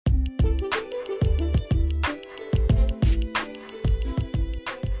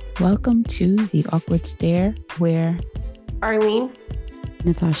Welcome to The Awkward Stare, where Arlene,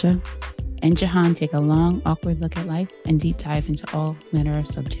 Natasha, and Jahan take a long, awkward look at life and deep dive into all manner of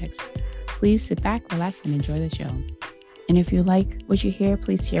subjects. Please sit back, relax, and enjoy the show. And if you like what you hear,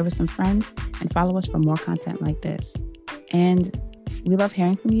 please share with some friends and follow us for more content like this. And we love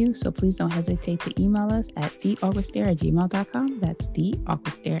hearing from you, so please don't hesitate to email us at theawkwardstare@gmail.com. That's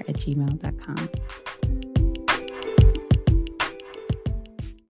theawkwardstare@gmail.com.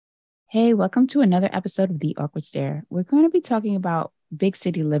 Hey, welcome to another episode of The Awkward Stare. We're going to be talking about big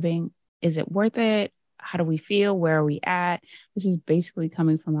city living. Is it worth it? How do we feel? Where are we at? This is basically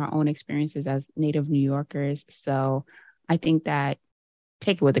coming from our own experiences as native New Yorkers. So I think that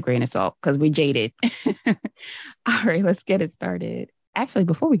take it with a grain of salt because we're jaded. All right, let's get it started. Actually,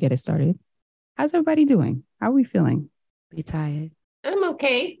 before we get it started, how's everybody doing? How are we feeling? be tired. I'm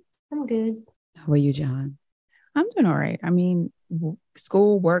okay. I'm good. How are you, John? I'm doing all right. I mean,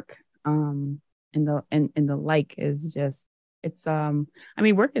 school, work, and the like is just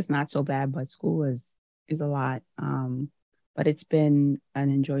work is not so bad, but school is a lot. But it's been an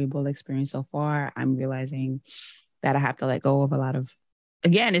enjoyable experience so far. I'm realizing that I have to let go of a lot of,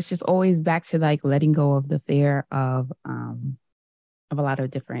 again, it's just always back to like letting go of the fear of a lot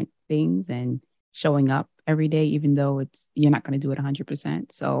of different things and showing up every day, even though you're not going to do it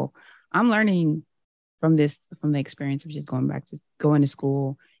 100%. So I'm learning from the experience of just going to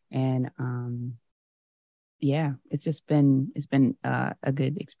school. And it's been a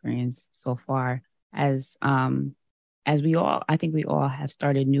good experience so far. As I think we all have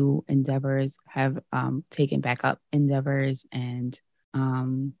started new endeavors, have taken back up endeavors, and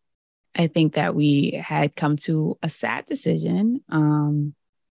I think that we had come to a sad decision.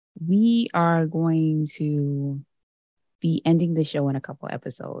 We are going to be ending the show in a couple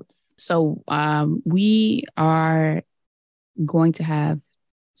episodes. So we are going to have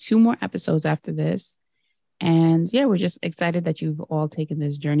 2 more episodes after this. And yeah, we're just excited that you've all taken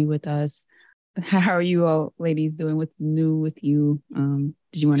this journey with us. How are you all ladies doing? What's new with you?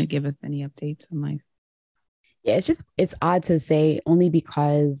 Did you want to give us any updates on life? Yeah, it's odd to say only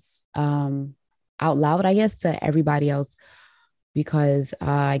because out loud, I guess, to everybody else, because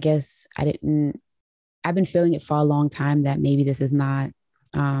I guess I've been feeling it for a long time that maybe this is not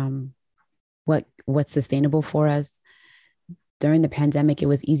what's sustainable for us. During the pandemic, it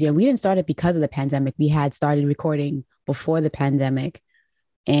was easier. We didn't start it because of the pandemic. We had started recording before the pandemic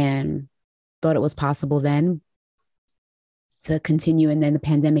and thought it was possible then to continue. And then the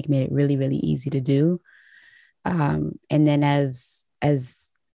pandemic made it really, really easy to do. And then as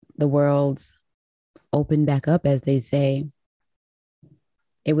the world opened back up, as they say,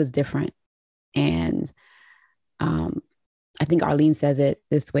 it was different. And I think Arlene says it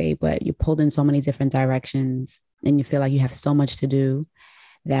this way, but you're pulled in so many different directions and you feel like you have so much to do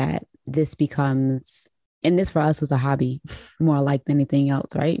that this becomes, and this for us was a hobby more like than anything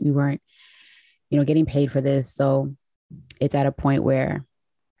else, right? We weren't, getting paid for this. So it's at a point where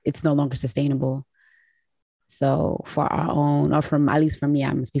it's no longer sustainable. So for our own, or from, at least for me,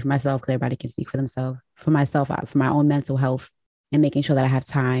 I'm going to speak for myself because everybody can speak for themselves. For myself, for my own mental health and making sure that I have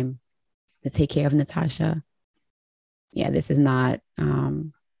time to take care of Natasha. Yeah, this is not,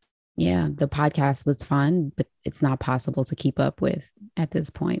 the podcast was fun, but it's not possible to keep up with at this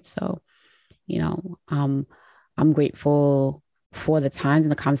point. So, I'm grateful for the times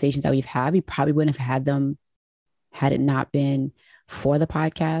and the conversations that we've had. We probably wouldn't have had them had it not been for the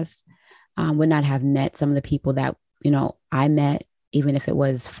podcast. Would not have met some of the people that, I met, even if it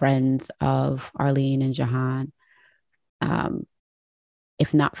was friends of Arlene and Jahan.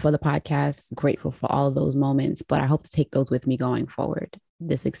 If not for the podcast, grateful for all of those moments, but I hope to take those with me going forward.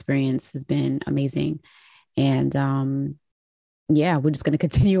 This experience has been amazing. And we're just going to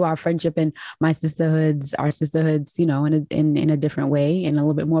continue our friendship and our sisterhoods, in a different way and a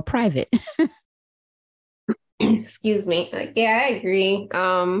little bit more private. Excuse me. Yeah, I agree.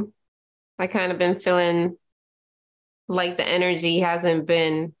 I kind of been feeling like the energy hasn't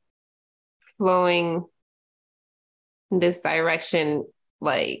been flowing in this direction,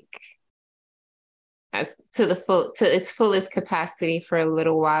 like as to its fullest capacity for a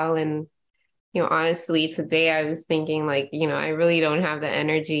little while. And, honestly, today I was thinking I really don't have the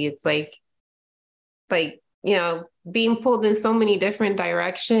energy. It's like, being pulled in so many different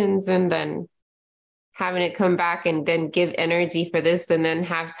directions and then having it come back and then give energy for this and then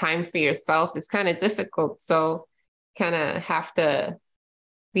have time for yourself is kind of difficult. So kind of have to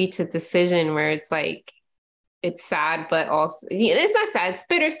reach a decision where it's like, it's sad, but also it's not sad. It's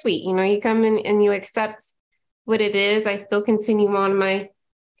bittersweet. You come in and you accept what it is. I still continue on my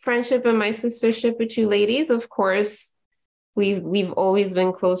friendship and my sistership with you ladies, of course. we've always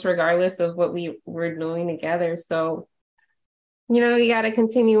been close regardless of what we were doing together. So, you got to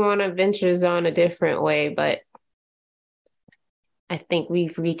continue on adventures on a different way. But I think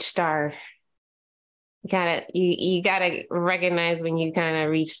we've reached you gotta recognize when you kind of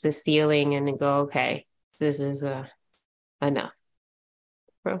reach the ceiling and go, okay, this is enough.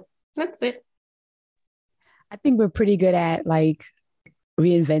 So that's it. I think we're pretty good at like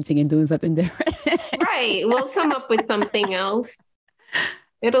reinventing and doing something different. Right. We'll come up with something else.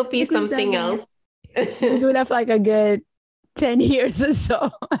 It'll be something else. We're doing that for like a good 10 years or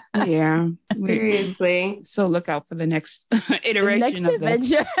so. Yeah. Seriously. So look out for the next iteration the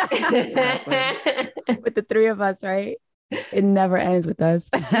next of adventure. With the three of us, right? It never ends with us.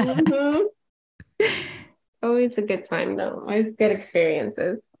 Mm-hmm. Always a good time though. Always good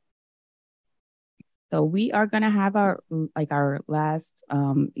experiences. So we are going to have our last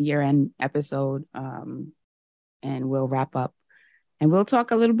year-end episode, and we'll wrap up and we'll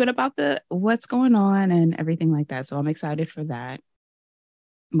talk a little bit about what's going on and everything like that. So I'm excited for that.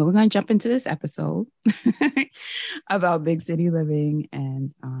 But we're going to jump into this episode about big city living.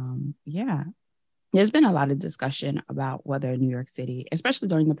 And there's been a lot of discussion about whether New York City, especially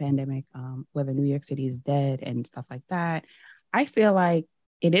during the pandemic, whether New York City is dead and stuff like that. I feel like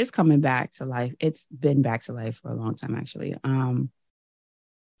it is coming back to life. It's been back to life for a long time, actually.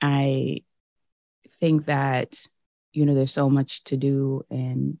 I think that, there's so much to do,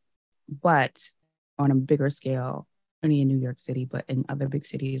 but on a bigger scale, only in New York City, but in other big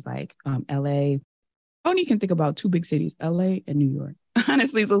cities like LA. I only can think about two big cities, LA and New York.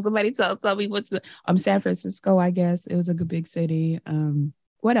 Honestly, so somebody tell me what's San Francisco, I guess. It was a good big city.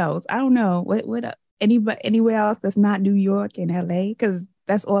 What else? I don't know. What anywhere else that's not New York and LA? Because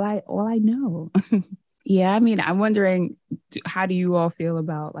that's all I know. Yeah, I mean, I'm wondering, how do you all feel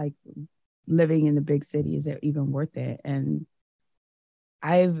about like living in the big city? Is it even worth it? And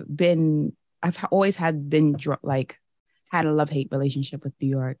I've always had a love-hate relationship with New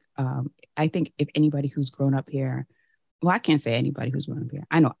York. I think if anybody who's grown up here, well, I can't say anybody who's grown up here.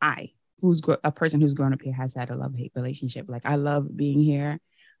 I know a person who's grown up here has had a love-hate relationship. Like, I love being here.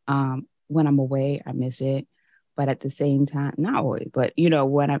 When I'm away, I miss it. But at the same time, not always, but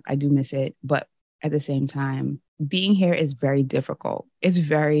when I do miss it, but at the same time, being here is very difficult. It's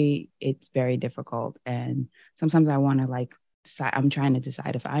very difficult. And sometimes I want to decide, I'm trying to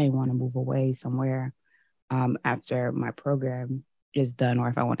decide if I want to move away somewhere after my program is done, or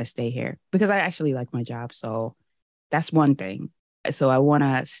if I want to stay here, because I actually like my job. So that's one thing. So I want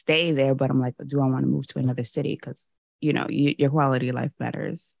to stay there, but I'm like, do I want to move to another city? Because, your quality of life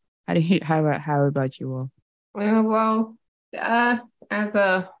matters. How about you all? Well, as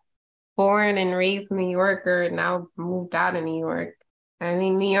a born and raised New Yorker, now moved out of New York. I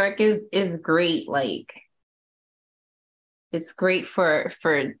mean, New York is great. Like, it's great for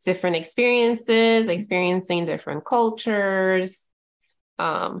different experiences, experiencing different cultures,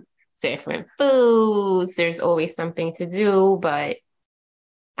 different foods. There's always something to do, but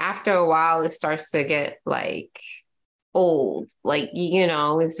after a while, it starts to get old.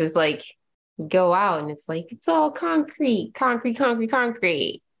 It's just go out and it's it's all concrete.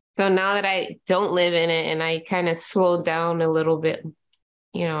 So now that I don't live in it and I kind of slowed down a little bit,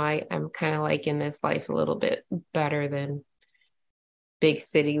 I'm kind of liking this life a little bit better than big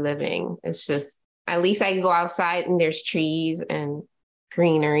city living. It's just, at least I can go outside and there's trees and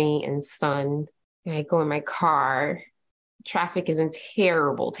greenery and sun. And I go in my car. Traffic isn't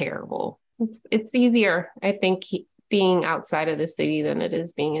terrible. It's easier, I think, being outside of the city than it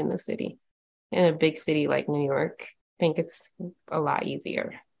is being in the city. In a big city like New York, I think it's a lot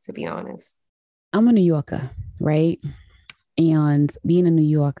easier, to be honest. I'm a New Yorker, right? And being a New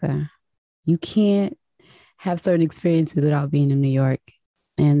Yorker, you can't have certain experiences without being in New York.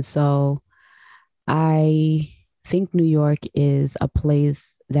 And so I think New York is a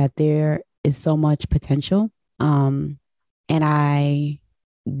place that there is so much potential. And I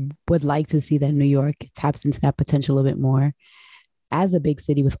would like to see that New York taps into that potential a bit more as a big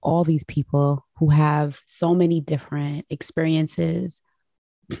city with all these people who have so many different experiences,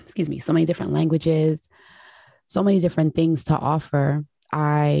 so many different languages, so many different things to offer.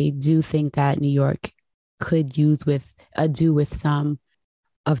 I do think that New York could do with some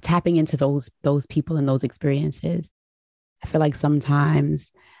of tapping into those people and those experiences. I feel like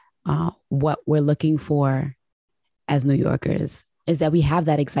sometimes what we're looking for as New Yorkers is that we have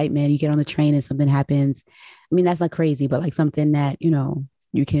that excitement. You get on the train and something happens. I mean, that's not crazy, but something that,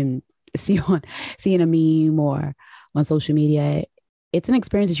 you can see in a meme or on social media. It's an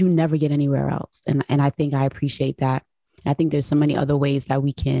experience that you never get anywhere else. And I think I appreciate that. I think there's so many other ways that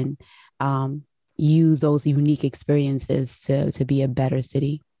we can use those unique experiences to be a better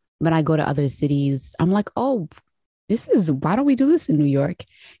city. When I go to other cities, I'm like, oh, why don't we do this in New York?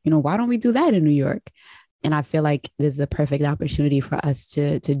 Why don't we do that in New York? And I feel like there's a perfect opportunity for us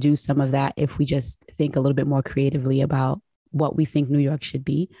to do some of that if we just think a little bit more creatively about what we think New York should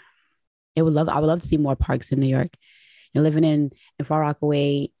be. I would love to see more parks in New York. And living in Far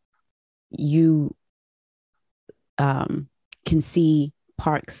Rockaway, you can see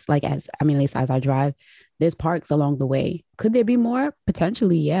parks at least as I drive, there's parks along the way. Could there be more?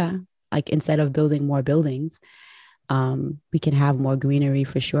 Potentially, yeah. Like instead of building more buildings, we can have more greenery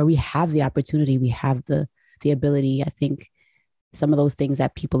for sure. We have the opportunity. We have the ability. I think some of those things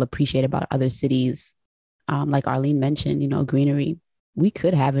that people appreciate about other cities, like Arlene mentioned, greenery, we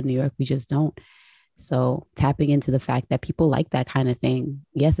could have in New York. We just don't. So tapping into the fact that people like that kind of thing.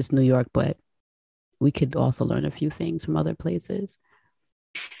 Yes, it's New York, but we could also learn a few things from other places.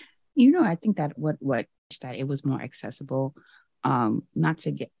 I think that that it was more accessible. Not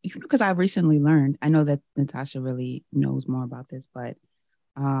to get, because I recently learned, I know that Natasha really knows more about this, but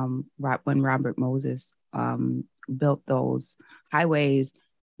when Robert Moses built those highways,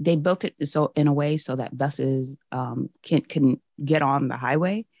 they built it so in a way so that buses can get on the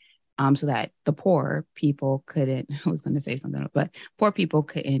highway, so that the poor people couldn't, I was going to say something, but poor people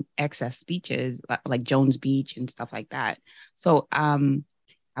couldn't access beaches like Jones Beach and stuff like that. So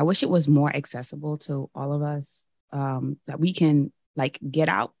I wish it was more accessible to all of us, that we can get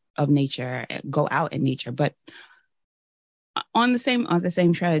out of nature, go out in nature. But on the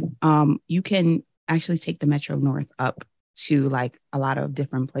same thread, you can actually take the Metro North up to a lot of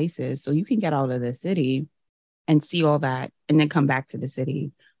different places. So you can get out of the city and see all that and then come back to the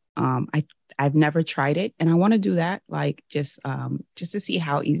city. I've never tried it, and I want to do that, just to see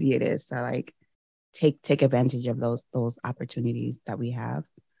how easy it is to take advantage of those opportunities that we have.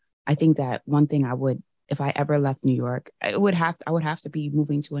 I think that one thing if I ever left New York, I would have to be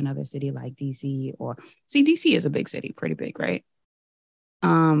moving to another city like DC DC is a big city, pretty big, right?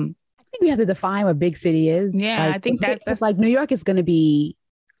 I think we have to define what big city is. Yeah, I think that's New York is going to be,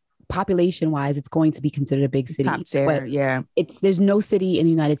 population wise, it's going to be considered a big city. Top tier, yeah. There's no city in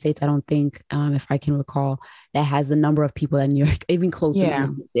the United States, I don't think, if I can recall, that has the number of people in New York, even close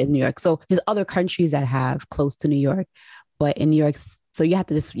to New York. So there's other countries that have close to New York, but in New York, so you have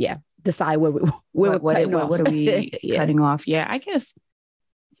to just decide what are we cutting off. Yeah, I guess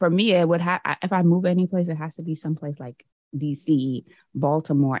for me it would have, if I move any place, it has to be someplace like DC,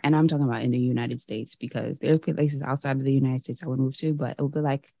 Baltimore, and I'm talking about in the United States, because there's places outside of the United States I would move to, but it would be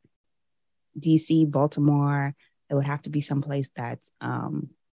like DC, Baltimore. It would have to be someplace that's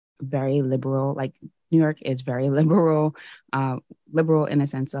very liberal. Like New York is very liberal in a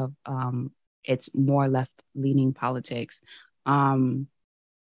sense of it's more left-leaning politics.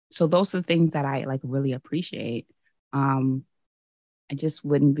 So those are the things that I really appreciate. I just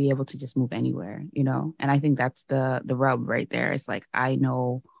wouldn't be able to just move anywhere, and I think that's the rub right there. It's I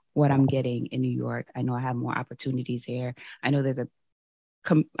know what I'm getting in New York. I know I have more opportunities here. I know there's a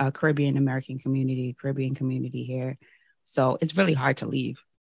Caribbean community here. So it's really hard to leave.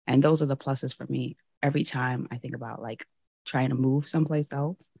 And those are the pluses for me. Every time I think about trying to move someplace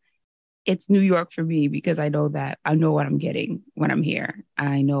else, it's New York for me, because I know what I'm getting when I'm here.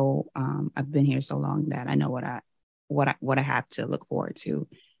 I know I've been here so long that I know what I have to look forward to.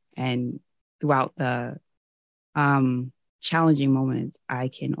 And throughout the challenging moments, I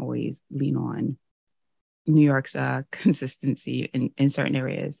can always lean on New York's consistency in certain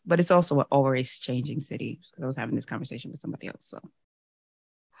areas, but it's also an always changing city. I was having this conversation with somebody else. So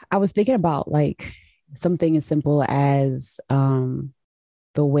I was thinking about something as simple as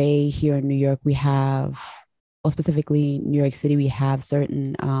the way here in New York we have, or specifically New York City, we have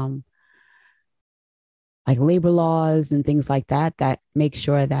certain labor laws and things like that make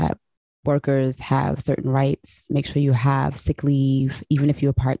sure that workers have certain rights, make sure you have sick leave, even if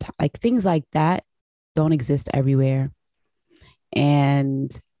you're part-time, things like that don't exist everywhere.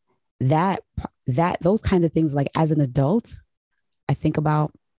 And those kinds of things, as an adult, I think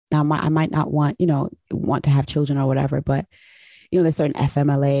about. Now, I might not want to have children or whatever, but there's certain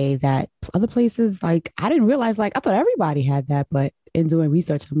FMLA that other places, I didn't realize, I thought everybody had that, but in doing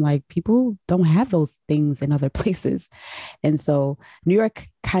research, I'm people don't have those things in other places. And so New York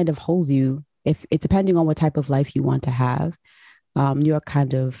kind of holds you, if it's depending on what type of life you want to have. New York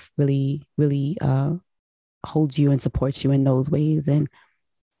kind of really, really holds you and supports you in those ways. And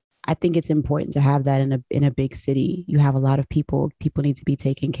I think it's important to have that in a big city. You have a lot of people need to be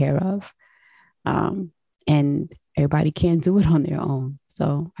taken care of. And everybody can't do it on their own.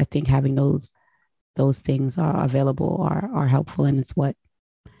 So I think having those things are available are helpful. And it's what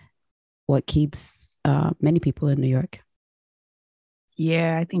what keeps many people in New York.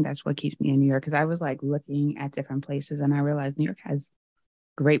 Yeah, I think that's what keeps me in New York because I was like looking at different places and I realized New York has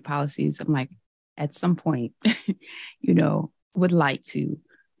great policies. I'm like, at some point, would like to.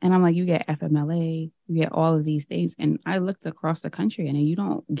 And I'm like, you get FMLA, you get all of these things. And I looked across the country and you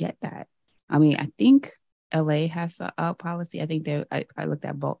don't get that. I mean, I think LA has a policy. I think I looked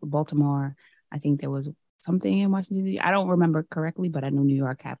at Baltimore. I think there was something in Washington, D.C. I don't remember correctly, but I know New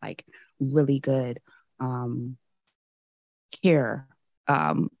York had like really good care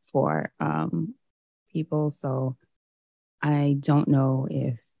for people. So I don't know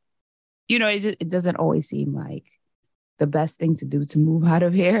if, it doesn't always seem like the best thing to do to move out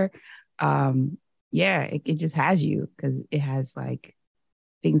of here. Yeah, it just has you because it has like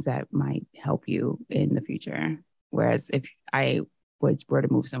things that might help you in the future. Whereas if I were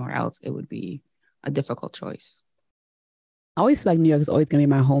to move somewhere else, it would be a difficult choice. I always feel like New York is always going to be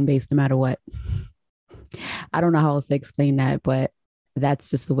my home base no matter what. I don't know how else to explain that, but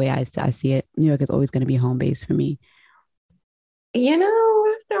that's just the way I see it. New York is always going to be home base for me.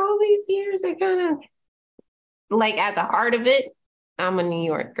 After all these years, I kind of like at the heart of it, I'm a New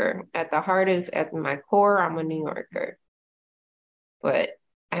Yorker. At my core, I'm a New Yorker. But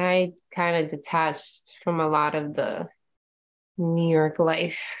I kind of detached from a lot of the New York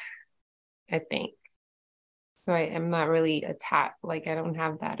life, I think. So I am not really attached. Like, I don't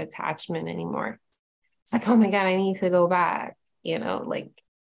have that attachment anymore. It's like, oh my God, I need to go back. Like,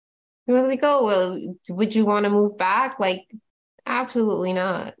 we're like, oh, well, would you want to move back? Like, absolutely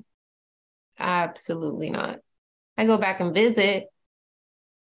not. Absolutely not. I go back and visit,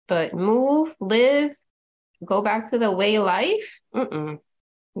 but move, live, go back to the way of life?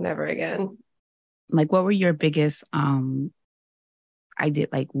 Never again. Like, what were your biggest when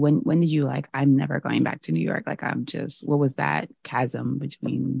did you like, I'm never going back to New York? Like, what was that chasm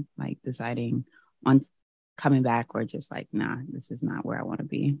between like deciding on coming back or just like, nah, this is not where I want to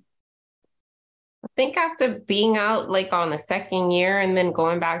be? I think after being out like on the second year and then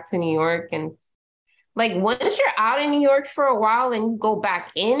going back to New York, and like once you're out in New York for a while and you go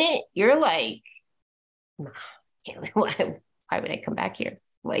back in it, you're like, nah, why would I come back here?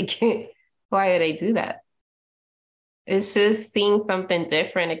 Like, why would I do that? It's just seeing something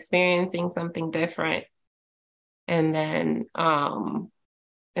different, experiencing something different. And then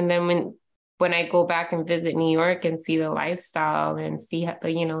when I go back and visit New York and see the lifestyle and see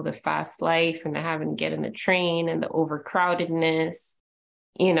the fast life and having to get in the train and the overcrowdedness,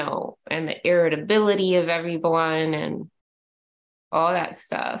 and the irritability of everyone and all that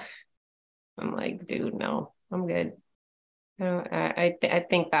stuff, I'm like, dude, no, I'm good. I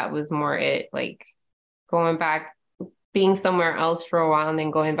think that was more it, like going back, being somewhere else for a while and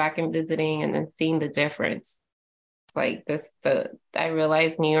then going back and visiting and then seeing the difference. It's like I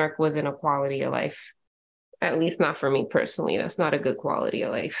realized New York wasn't a quality of life, at least not for me personally. That's not a good quality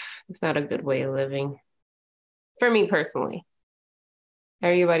of life. It's not a good way of living for me personally.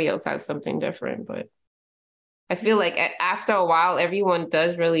 Everybody else has something different, but I feel like after a while, everyone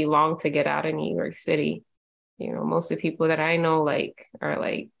does really long to get out of New York City. Most of the people that I know are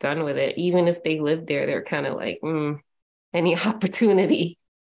like done with it. Even if they live there, they're kind of like, any opportunity,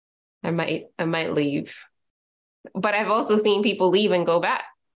 I might leave. But I've also seen people leave and go back.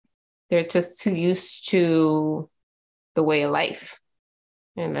 They're just too used to the way of life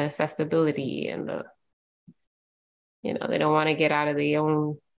and the accessibility and they don't want to get out of their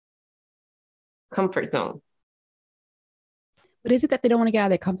own comfort zone. But is it that they don't want to get out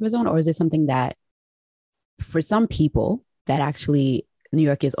of their comfort zone, or is it something that for some people that actually New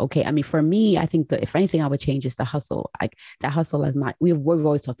York is okay? I mean, for me, I think that if anything I would change is the hustle. Like that hustle is not, we've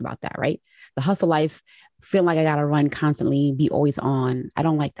always talked about that, right? The hustle life, feeling like I got to run constantly, be always on. I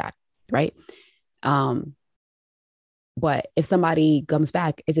don't like that, right? But if somebody comes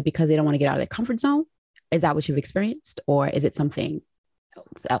back, is it because they don't want to get out of their comfort zone? Is that what you've experienced? Or is it something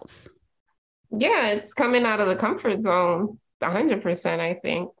else? Yeah, it's coming out of the comfort zone, 100%, I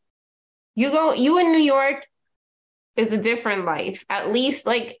think. You in New York, it's a different life. At least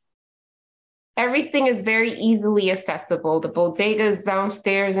like everything is very easily accessible. The bodega is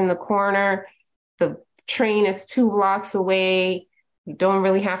downstairs in the corner. The train is 2 blocks away. You don't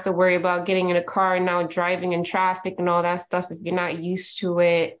really have to worry about getting in a car and now driving in traffic and all that stuff if you're not used to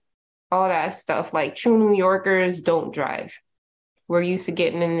it. All that stuff. Like true New Yorkers don't drive. We're used to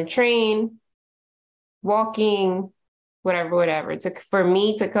getting in the train, walking, whatever. For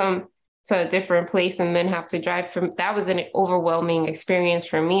me to come to a different place and then have to drive that was an overwhelming experience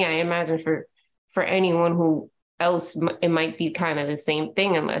for me. I imagine for anyone who else, it might be kind of the same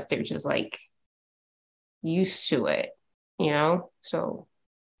thing unless they're just like used to it, So.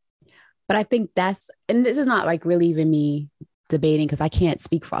 But I think and this is not like really even me debating because I can't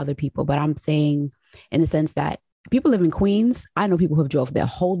speak for other people, but I'm saying in the sense that people live in Queens. I know people who have drove their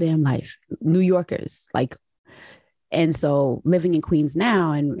whole damn life, New Yorkers, like, and so living in Queens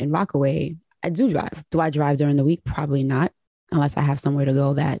now and in Rockaway, I do drive. Do I drive during the week? Probably not, unless I have somewhere to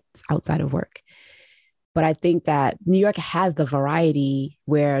go that's outside of work. But I think that New York has the variety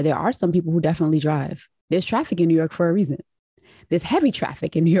where there are some people who definitely drive. There's traffic in New York for a reason. There's heavy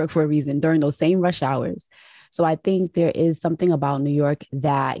traffic in New York for a reason during those same rush hours. So I think there is something about New York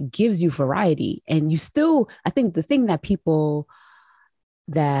that gives you variety. And you still, I think the thing that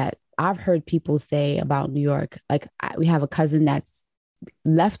I've heard people say about New York, like we have a cousin that's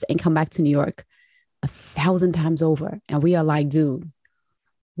left and come back to New York 1,000 times over. And we are like, dude,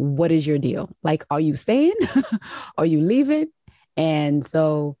 what is your deal? Like, are you staying? Are you leaving? And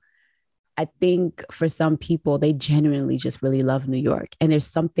so I think for some people, they genuinely just really love New York. And there's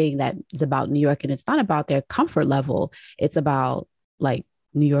something that is about New York, and it's not about their comfort level. It's about like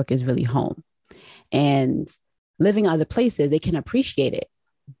New York is really home. And living other places, they can appreciate it.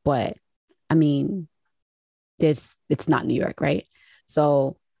 But I mean, it's not New York, right?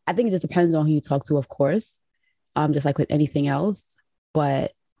 So I think it just depends on who you talk to, of course, just like with anything else.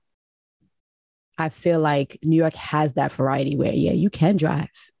 But I feel like New York has that variety where, yeah, you can drive.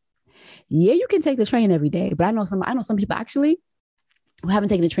 Yeah, you can take the train every day. But I know some people actually who haven't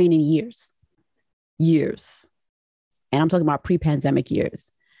taken the train in years. And I'm talking about pre-pandemic years.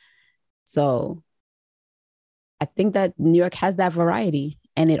 So I think that New York has that variety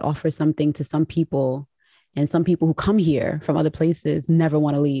and it offers something to some people. And some people who come here from other places never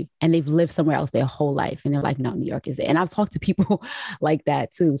want to leave. And they've lived somewhere else their whole life. And they're like, no, New York is it. And I've talked to people like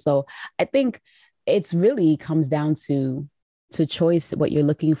that too. So I think it's really comes down to choice, what you're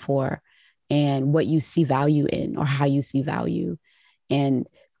looking for and what you see value in or how you see value. And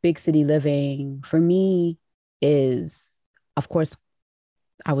big city living for me is, of course,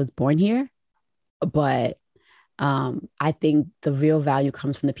 I was born here, but I think the real value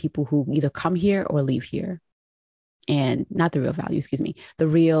comes from the people who either come here or leave here. And not the real value, excuse me, the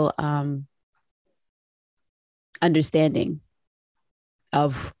real understanding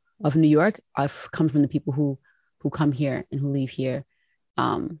of New York comes from the people who come here and who leave here.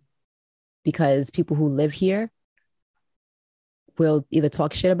 Because people who live here will either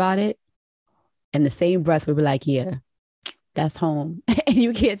talk shit about it and the same breath will be like, yeah, that's home. And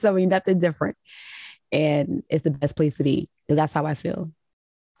you can't tell me nothing different. And it's the best place to be. That's how I feel.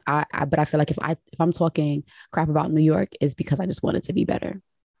 But I feel like if I'm talking crap about New York, it's because I just want it to be better.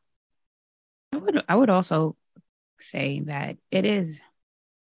 I would also say that it is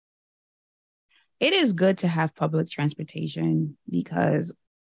good to have public transportation because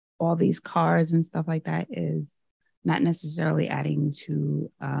all these cars and stuff like that is not necessarily adding to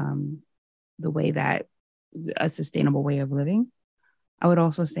the way that a sustainable way of living. I would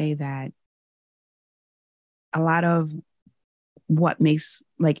also say that a lot of what makes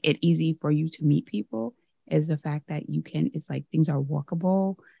like it easy for you to meet people is the fact that it's like things are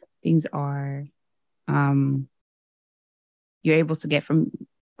walkable, things are you're able to get from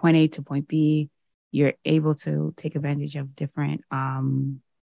point A to point B. You're able to take advantage of different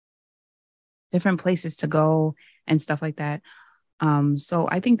places to go and stuff like that. So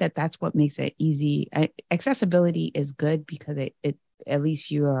I think that that's what makes it easy. Accessibility is good because it at least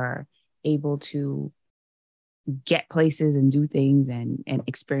you are able to get places and do things and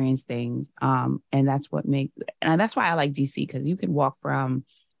experience things. And that's why I like DC, because you can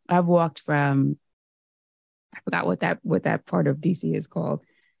I've walked from, I forgot what that part of DC is called.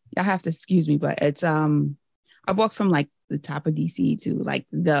 Y'all have to excuse me, but it's I've walked from like the top of DC to like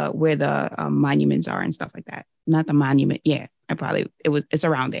where the monuments are and stuff like that. Not the monument. Yeah, it's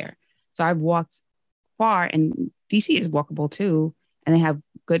around there. So I've walked far, and DC is walkable too. And they have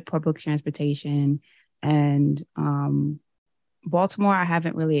good public transportation. And Baltimore, I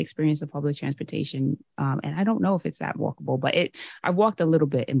haven't really experienced the public transportation. And I don't know if it's that walkable, but I walked a little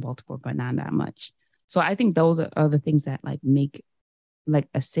bit in Baltimore, but not that much. So I think those are the things that like make like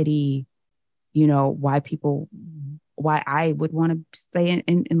a city, why I would want to stay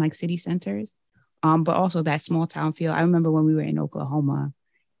in like city centers. But also that small town feel. I remember when we were in Oklahoma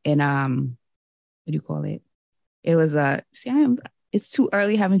and what do you call it? It was it's too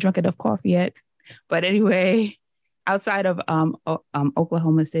early, haven't drunk enough coffee yet. But anyway, outside of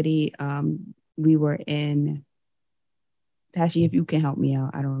Oklahoma City, we were in Tashi, if you can help me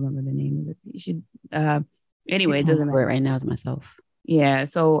out. I don't remember the name of it. You should anyway, it doesn't matter. Right now to myself. Yeah.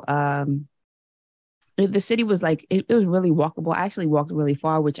 So the city was like it was really walkable. I actually walked really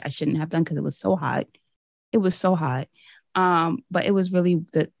far, which I shouldn't have done because it was so hot. It was so hot. But it was really,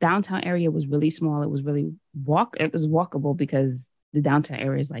 the downtown area was really small. It was walkable because the downtown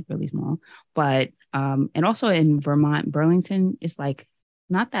area is like really small. But and also in Vermont, Burlington is like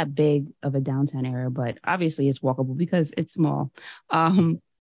not that big of a downtown area, but obviously it's walkable because it's small.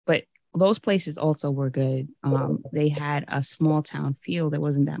 But those places also were good. They had a small town feel. There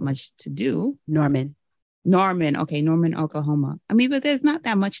wasn't that much to do. Norman, Oklahoma. I mean, but there's not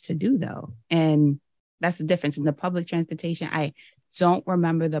that much to do though. And that's the difference in the public transportation. I don't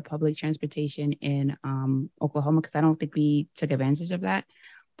remember the public transportation in Oklahoma because I don't think we took advantage of that.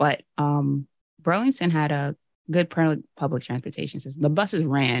 But Burlington had a good public transportation system. The buses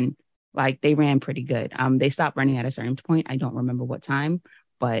ran, like they ran pretty good. They stopped running at a certain point. I don't remember what time,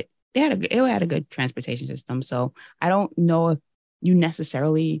 but it had a good transportation system. So I don't know if you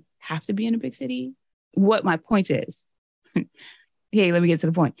necessarily have to be in a big city. What my point is, hey, let me get to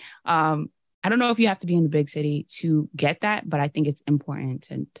the point. I don't know if you have to be in the big city to get that, but I think it's important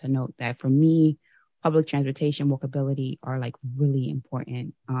to note that for me, public transportation, walkability are like really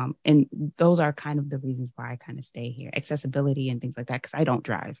important. And those are kind of the reasons why I kind of stay here. Accessibility and things like that, because I don't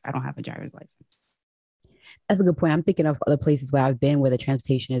drive. I don't have a driver's license. That's a good point. I'm thinking of other places where I've been where the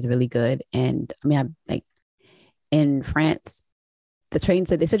transportation is really good. And I mean, I'm like in France, they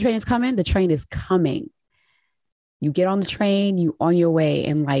said the train is coming. The train is coming. You get on the train, you on your way.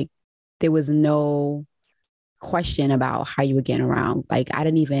 And like, there was no question about how you were getting around. Like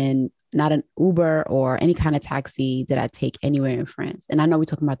not an Uber or any kind of taxi did I take anywhere in France. And I know we're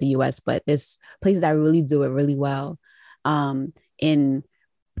talking about the US, but there's places that really do it really well. In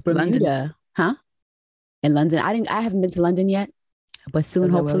Bermuda, London. huh? In London. I haven't been to London yet, but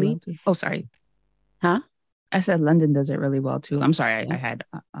soon, hopefully. Oh, sorry. Huh? I said London does it really well too. I'm sorry, I had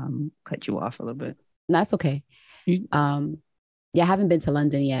cut you off a little bit. No, that's okay. Yeah, I haven't been to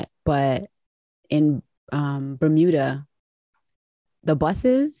London yet, but in Bermuda, the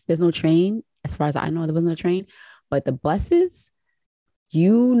buses, there's no train. As far as I know, there wasn't a train, but the buses,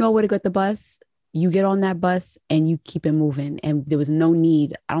 you know where to get the bus. You get on that bus and you keep it moving. And there was no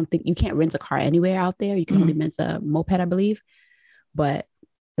need. I don't think you can't rent a car anywhere out there. You can only rent a moped, I believe. But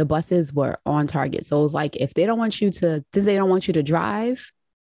the buses were on target. So it was like, if they don't want you to, since they don't want you to drive,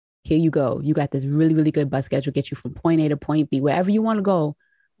 here you go. You got this really, really good bus schedule, get you from point A to point B, wherever you want to go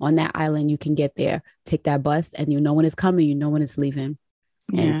on that island, you can get there, take that bus, and you know when it's coming, you know when it's leaving.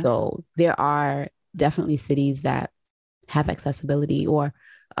 Yeah. And so there are definitely cities that have accessibility or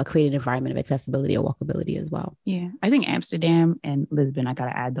create an environment of accessibility or walkability as well. Yeah. I think Amsterdam and Lisbon, I got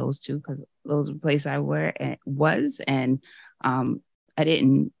to add those two because those are places I was. And I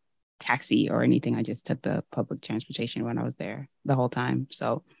didn't taxi or anything. I just took the public transportation when I was there the whole time.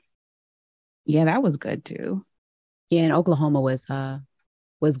 So yeah, that was good too. Yeah, and Oklahoma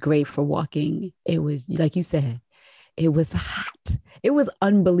was great for walking. It was, like you said, it was hot. It was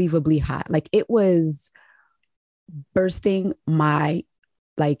unbelievably hot. Like it was bursting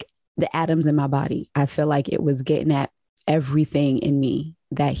the atoms in my body. I feel like it was getting at everything in me,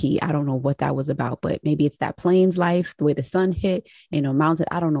 that heat. I don't know what that was about, but maybe it's that plains life, the way the sun hit, mountain.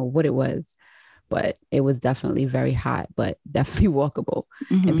 I don't know what it was, but it was definitely very hot, but definitely walkable.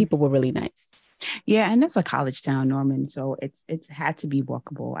 And people were really nice. Yeah, and that's a college town, Norman. So it's had to be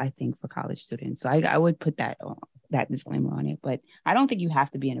walkable, I think, for college students. So I would put that disclaimer on it. But I don't think you have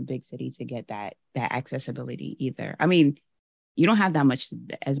to be in a big city to get that accessibility either. I mean, you don't have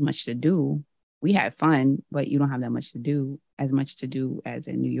as much to do. We had fun, but you don't have that much to do as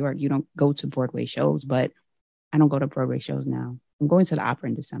in New York. You don't go to Broadway shows, but I don't go to Broadway shows now. I'm going to the opera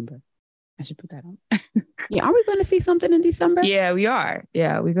in December. I should put that on. Yeah, are we going to see something in December? Yeah, we are.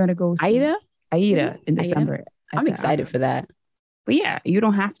 Yeah, we're going to go see Aida in December. I'm excited for that. But yeah, you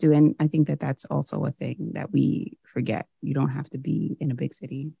don't have to. And I think that's also a thing that we forget. You don't have to be in a big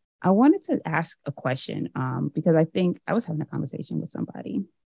city. I wanted to ask a question because I think I was having a conversation with somebody.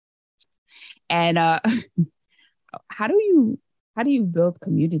 And how do you build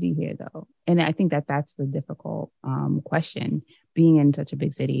community here, though? And I think that's the difficult question. Being in such a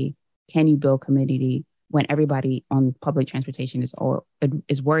big city, can you build community when everybody on public transportation is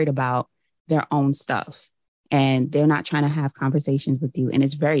worried about their own stuff and they're not trying to have conversations with you? And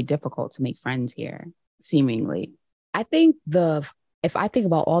it's very difficult to make friends here, seemingly. I think if I think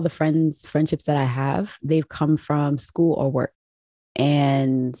about all the friendships that I have, they've come from school or work,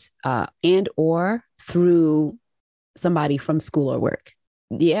 and or through somebody from school or work.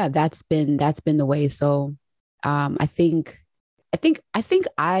 Yeah, that's been the way. So I think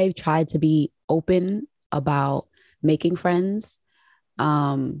I've tried to be open about making friends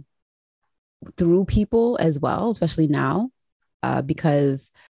through people as well, especially now,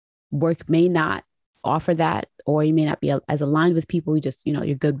 because work may not offer that or you may not be as aligned with people. You just,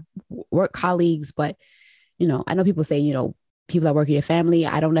 you're good work colleagues. But, I know people say, people that work in your family.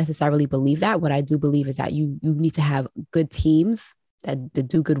 I don't necessarily believe that. What I do believe is that you need to have good teams that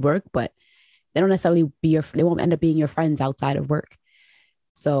do good work, but they don't necessarily they won't end up being your friends outside of work.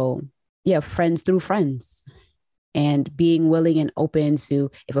 So yeah, friends through friends, and being willing and open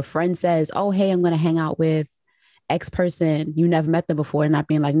to, if a friend says, oh, hey, I'm going to hang out with X person, you never met them before, and not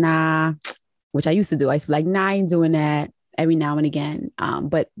being like, nah, which I used to do. I was like, nah, I ain't doing that every now and again.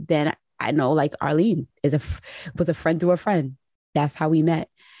 But then I know, like, Arlene was a friend through a friend. That's how we met.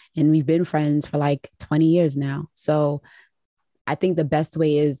 And we've been friends for like 20 years now. So I think the best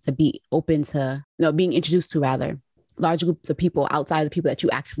way is to be open to, being introduced to, rather, large groups of people outside of the people that you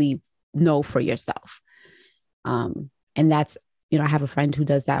actually know for yourself. And that's, I have a friend who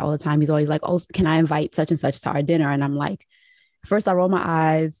does that all the time. He's always like, oh, can I invite such and such to our dinner? And I'm like, first I roll my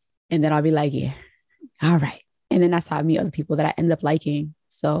eyes, and then I'll be like, yeah, all right. And then that's how I meet other people that I end up liking.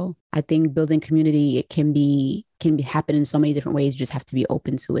 So I think building community, it can be happen in so many different ways. You just have to be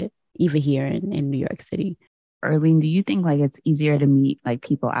open to it, even here in New York City. Arlene, do you think like it's easier to meet like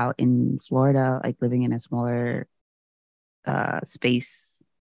people out in Florida, like living in a smaller space,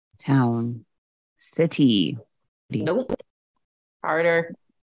 town, city? Nope. Harder.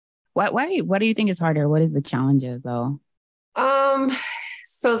 Why? What do you think is harder? What is the challenges though?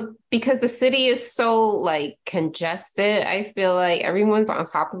 So because the city is so like congested, I feel like everyone's on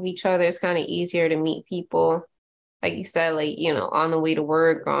top of each other. It's kind of easier to meet people. Like you said, like, on the way to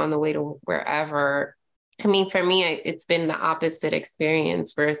work or on the way to wherever. I mean, for me, it's been the opposite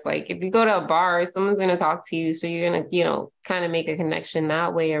experience where it's like, if you go to a bar, someone's going to talk to you. So you're going to, kind of make a connection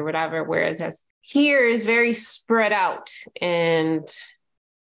that way or whatever. Whereas here is very spread out and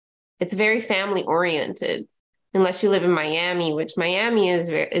it's very family oriented. Unless you live in Miami, which Miami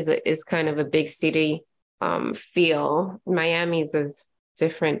is kind of a big city feel. Miami is a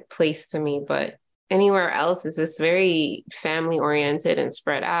different place to me, but anywhere else is just very family oriented and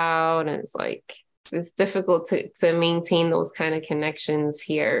spread out. And it's like, it's difficult to maintain those kind of connections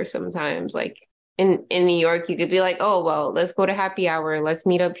here sometimes. Like in New York, you could be like, oh, well, let's go to happy hour. Let's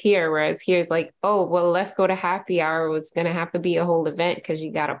meet up here. Whereas here's like, oh, well, let's go to happy hour. It's going to have to be a whole event because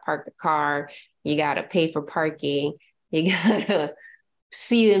you got to park the car. You got to pay for parking. You got to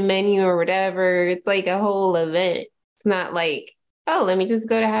see the menu or whatever. It's like a whole event. It's not like, oh, let me just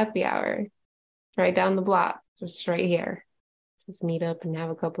go to happy hour right down the block, just right here. Just meet up and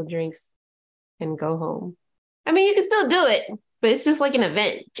have a couple drinks and go home. I mean, you can still do it, but it's just like an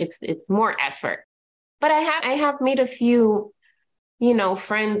event. It's more effort. But I have made a few,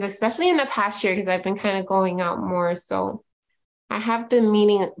 friends, especially in the past year, because I've been kind of going out more. So I have been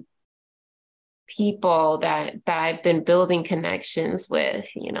meeting people that I've been building connections with,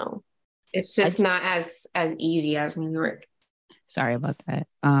 It's just not as easy as New York. Sorry about that.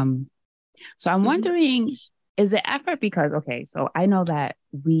 So I'm wondering, is the effort because, okay, so I know that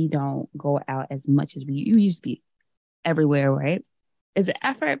we don't go out as much as we used to be everywhere, right? Is the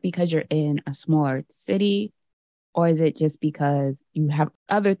effort because you're in a smaller city, or is it just because you have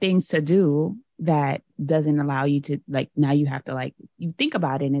other things to do that doesn't allow you to, like, now you have to, like, you think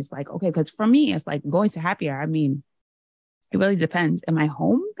about it and it's like, okay, because for me, it's like going to happy hour. I mean, it really depends. Am I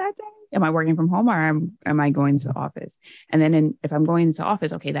home that day? Am I working from home, or am I going to the office? And then if I'm going into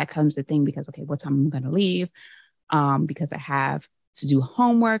office, okay, that comes the thing because, okay, what time am I going to leave? Because I have to do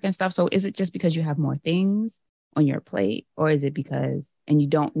homework and stuff. So is it just because you have more things on your plate, or is it because, and you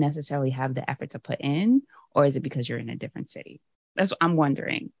don't necessarily have the effort to put in, or is it because you're in a different city? That's what I'm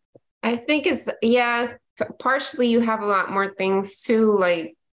wondering. I think partially you have a lot more things too.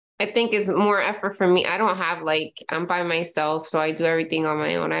 Like, I think it's more effort for me. I don't have I'm by myself, so I do everything on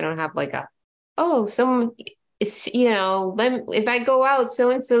my own. I don't have someone is, if I go out,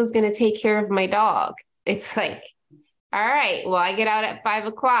 so-and-so is going to take care of my dog. It's like, all right, well, I get out at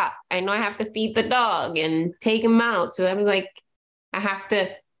 5:00. I know I have to feed the dog and take him out. So I was like, I have to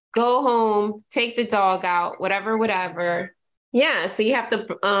go home, take the dog out, whatever. Yeah, so you have to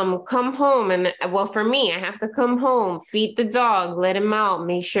come home. And well, for me, I have to come home, feed the dog, let him out,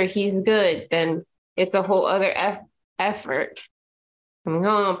 make sure he's good. Then it's a whole other effort. Coming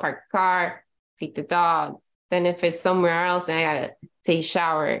home, park the car, feed the dog. Then if it's somewhere else, then I got to take a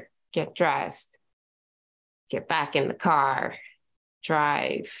shower, get dressed, get back in the car,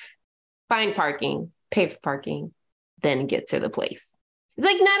 drive, find parking, pay for parking, then get to the place. It's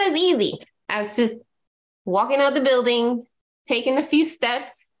like not as easy as just walking out the building, taking a few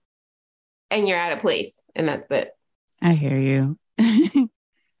steps, and you're at a place, and that's it. I hear you.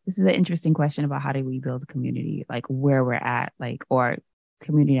 This is an interesting question about how do we build a community, like where we're at, like, or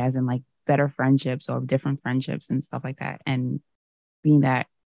community as in like better friendships or different friendships and stuff like that. And being that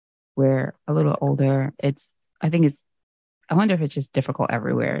we're a little older, I wonder if it's just difficult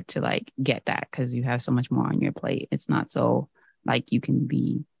everywhere to like get that because you have so much more on your plate. It's not so like you can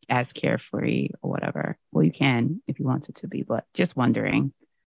be as carefree or whatever. Well, you can if you want it to be, but just wondering.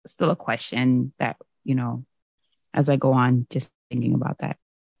 Still a question that, as I go on, just thinking about that.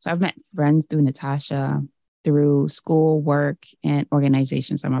 So I've met friends through Natasha, through school, work, and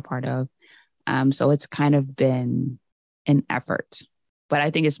organizations I'm a part of. So it's kind of been an effort, but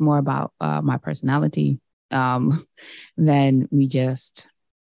I think it's more about my personality than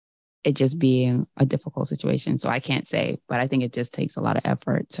it just being a difficult situation. So I can't say, but I think it just takes a lot of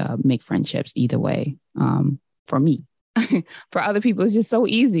effort to make friendships either way. For me, for other people, it's just so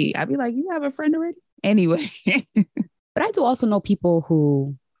easy. I'd be like, you have a friend already? Anyway. But I do also know people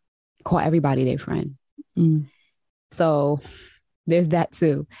who call everybody their friend. Mm. So there's that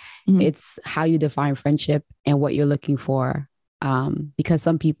too. Mm-hmm. It's how you define friendship and what you're looking for. Because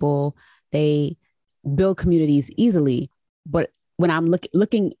some people, they build communities easily, but when I'm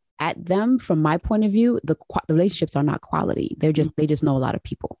looking at them from my point of view, the relationships are not quality. They just know a lot of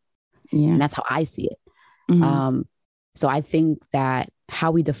people. Yeah. And that's how I see it. Mm-hmm. So I think that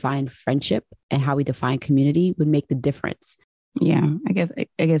how we define friendship and how we define community would make the difference. Yeah, I guess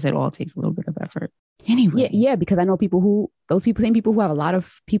it all takes a little bit of effort. Anyway. Yeah, because I know same people who have a lot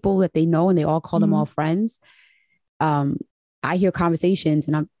of people that they know and they all call them all friends. I hear conversations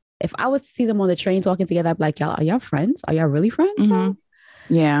and if I was to see them on the train talking together, I'd be like, y'all, are y'all friends? Are y'all really friends?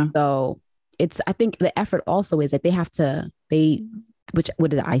 Mm-hmm. Yeah. So I think the effort also is that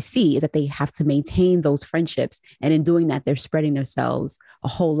what I see is that they have to maintain those friendships. And in doing that, they're spreading themselves a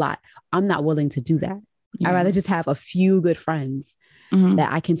whole lot. I'm not willing to do that. Yeah. I'd rather just have a few good friends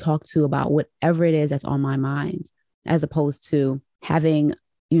that I can talk to about whatever it is that's on my mind, as opposed to having,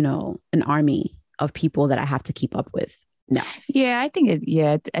 an army of people that I have to keep up with. No. Yeah, I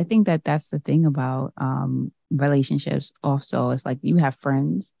think that's the thing about relationships also. It's like you have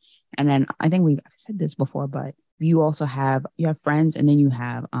friends. And then I think I've said this before, but you also have friends and then you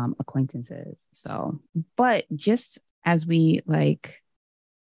have acquaintances. So, but just as we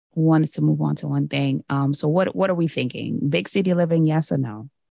wanted to move on to one thing. So what are we thinking? Big city living, yes or no?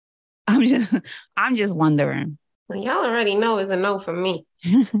 I'm just wondering. Well, y'all already know is a no for me.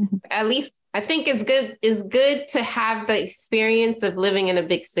 At least I think it's good to have the experience of living in a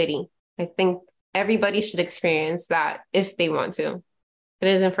big city. I think everybody should experience that if they want to. It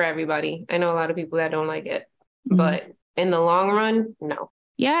isn't for everybody. I know a lot of people that don't like it, but in the long run, no.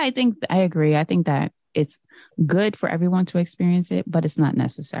 Yeah, I agree. I think that it's good for everyone to experience it, but it's not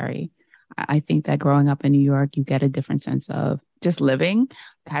necessary. I think that growing up in New York, you get a different sense of just living,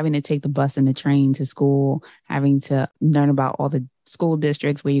 having to take the bus and the train to school, having to learn about all the school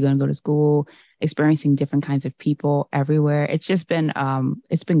districts where you're going to go to school, experiencing different kinds of people everywhere. It's just been,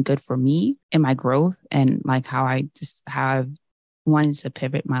 it's been good for me in my growth and how I've wanted to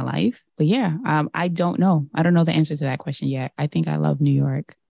pivot my life. But yeah, I don't know. I don't know the answer to that question yet. I think I love New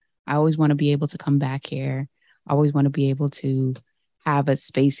York. I always want to be able to come back here. I always want to be able to have a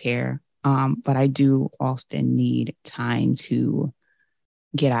space here. But I do often need time to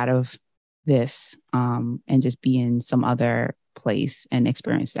get out of this and just be in some other place and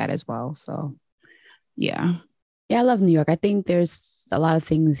experience that as well. So, yeah. Yeah, I love New York. I think there's a lot of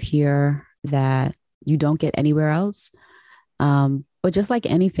things here that you don't get anywhere else. But just like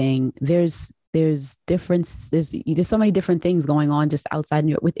anything, there's difference. There's so many different things going on just outside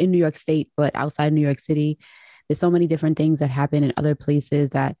New York, within New York State, but outside New York City. There's so many different things that happen in other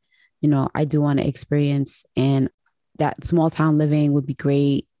places that, I do want to experience. And that small town living would be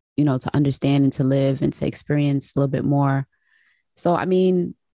great, to understand and to live and to experience a little bit more. So, I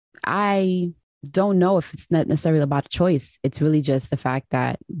mean, I don't know if it's not necessarily about choice. It's really just the fact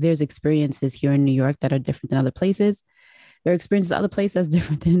that there's experiences here in New York that are different than other places. There are experiences other places that's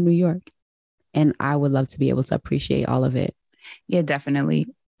different than in New York. And I would love to be able to appreciate all of it. Yeah, definitely.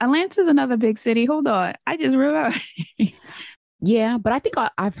 Atlanta's another big city. Hold on. I just remembered. Yeah, but I think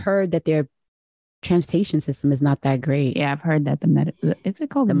I've heard that their transportation system is not that great. Yeah, I've heard that is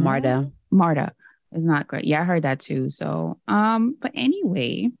it called the MARTA? MARTA is not great. Yeah, I heard that too. So, but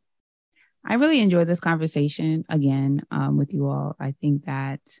anyway, I really enjoyed this conversation again with you all. I think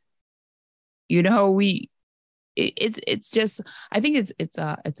that, it's just, I think it's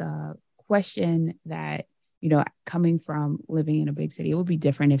a question that, coming from living in a big city, it would be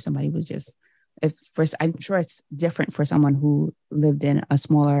different if somebody was just, I'm sure it's different for someone who lived in a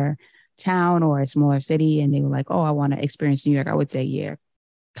smaller town or a smaller city and they were like, oh, I want to experience New York. I would say, yeah,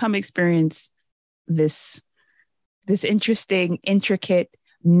 come experience this interesting, intricate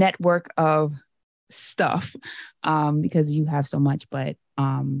network of stuff because you have so much, but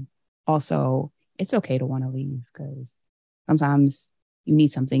also it's okay to want to leave because sometimes you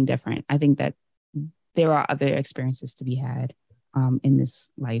need something different. I think that there are other experiences to be had in this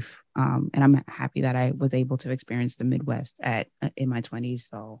life. And I'm happy that I was able to experience the Midwest in my 20s.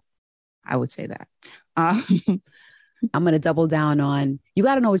 So I would say that. I'm going to double down on, you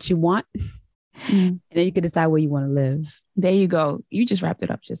got to know what you want. And then you can decide where you want to live. There you go. You just wrapped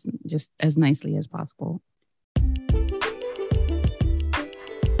it up just as nicely as possible.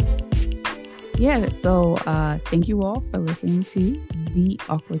 Yeah. So thank you all for listening to the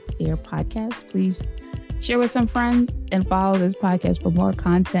Awkward Stare podcast. Please share with some friends and follow this podcast for more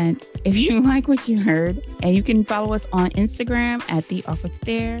content if you like what you heard. And you can follow us on Instagram at The Awkward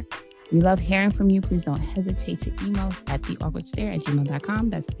Stare. We love hearing from you. Please don't hesitate to email us at theawkwardstare@gmail.com.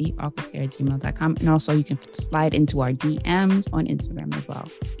 That's theawkwardstare@gmail.com. And also you can slide into our DMs on Instagram as well.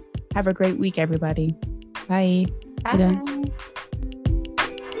 Have a great week, everybody. Bye. Bye.